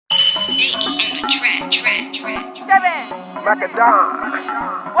Macadon.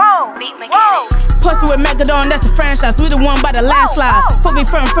 Whoa, Pussy with Macadon, that's a franchise. We the one by the landslide. Fuck me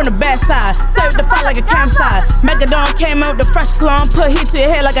from the bad side. Save the fight like a campsite. Macadon came out with the fresh cologne. Put heat to your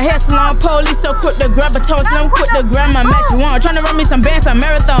head like a hair salon. Police so quick to grab a toe slim. Quick to grab my match you on. Tryna run me some bands on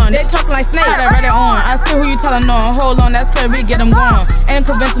marathon. They talking like snakes, I read it on. I see who you telling on. Hold on, that's crazy, we get them going. Ain't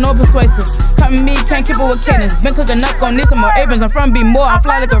convincing or persuasive. Cutting me, can't keep it with kittens. Been cooking up, gon' need some more Abrams. I'm from B more, I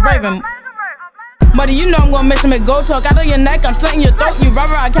fly like a raven. Buddy, you know I'm gonna miss him at go talk. Out of your neck, I'm slitting your throat. You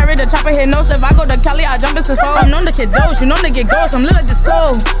rubber, I carry the chopper, hit no. If I go to Cali, I jump in since fall. I'm known to get dose, you know to get ghost. I'm little just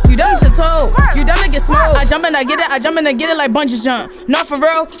cold. You done to toe, you done to get smoked. I jump and I get it, I jump and I get it like bungee jump. Not for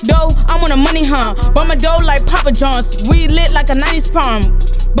real, though, I'm on a money hunt. But my dough like Papa John's. We lit like a 90s palm.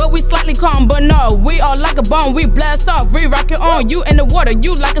 But we slightly calm, but no, we all like a bomb. We blast off, we rock it on. You in the water,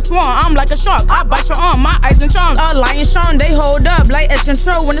 you like a swan. I'm like a shark, I bite your arm, my ice and charms. A lion Sean, they hold up like it's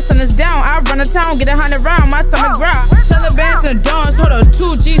control. When the sun is down, I run the town, get 100 round, my stomach ground. Cheylabanddz and Dons, hold on,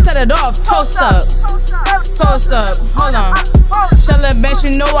 2G, set it off. Toast up, hold on. Cheylabanddz,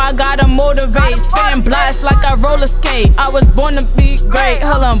 you know I gotta motivate. Spin blast like I roller skate. I was born to be great,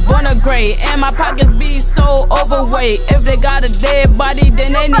 hold on, born to great. And my pockets be so overweight. If they got a dead body,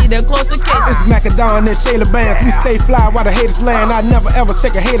 then they need a closer case. It's Macadon and Cheylabanddz. We stay fly while the haters land. I never ever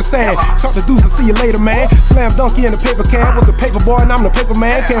shake a hater's hand. Talk to dudes and see you later, man. Slam donkey in the paper can. Was a paper boy and I'm the paper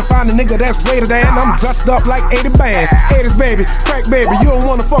man. Can't find a nigga that's greater than. I'm dressed up like 80 bands. 80s baby, crack baby. You don't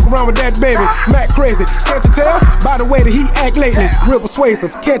wanna fuck around with that baby. Mac crazy, can't you tell? By the way that he act lately. Real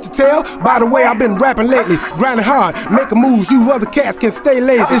persuasive, can't you tell? By the way I've been rapping lately. Grinding hard, making moves. You other cats can stay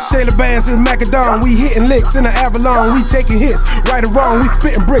lazy. It's Cheylabanddz, it's Macadon. We hitting licks in the Avalon. We taking hits, right or wrong. We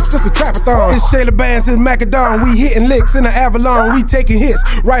spitting bricks, this a trapathon. It's Cheylabanddz, it's Macadon. We hitting licks in the Avalon. We taking hits,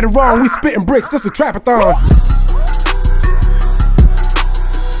 right or wrong. We spitting bricks, this a trapathon.